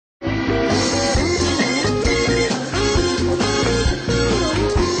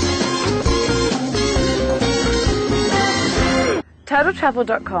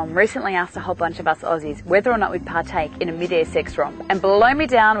TotalTravel.com recently asked a whole bunch of us Aussies whether or not we'd partake in a mid-air sex romp, and blow me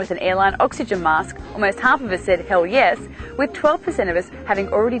down with an airline oxygen mask, almost half of us said hell yes, with 12% of us having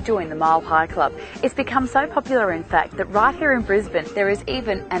already joined the Mile High Club. It's become so popular, in fact, that right here in Brisbane there is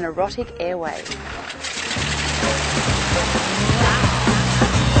even an Erotic Airways.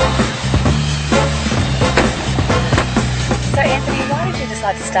 So Anthony, why did you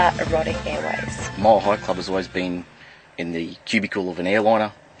decide to start Erotic Airways? Mile High Club has always been in the cubicle of an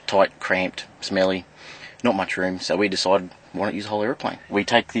airliner, tight, cramped, smelly, not much room, so we decided why not use a whole aeroplane. We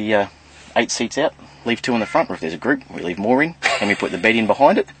take the 8 seats out, leave 2 in the front, or if there's a group, we leave more in, and we put the bed in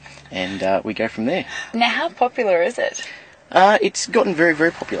behind it, and we go from there. Now, how popular is it? It's gotten very,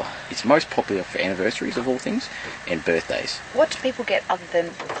 very popular. It's most popular for anniversaries of all things, and birthdays. What do people get other than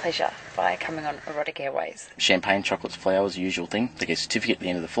pleasure by coming on Erotic Airways? Champagne, chocolates, flowers, the usual thing. They get a certificate at the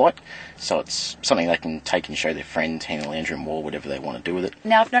end of the flight, so it's something they can take and show their friends, hang on the lounge room wall, whatever they want to do with it.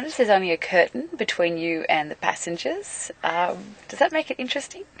 Now, I've noticed there's only a curtain between you and the passengers. Does that make it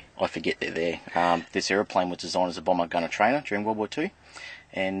interesting? I forget they're there. This aeroplane was designed as a bomber gunner trainer during World War II,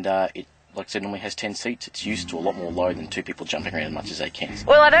 and it, like I said, normally has 10 seats. It's used to a lot more load than 2 people jumping around as much as they can.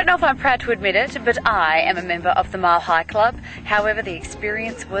 Well, I don't know if I'm proud to admit it, but I am a member of the Mile High Club. However, the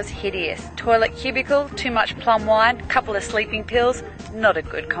experience was hideous. Toilet cubicle, too much plum wine, couple of sleeping pills, not a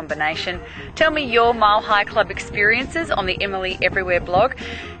good combination. Tell me your Mile High Club experiences on the Emily Everywhere blog,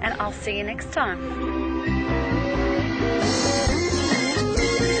 and I'll see you next time.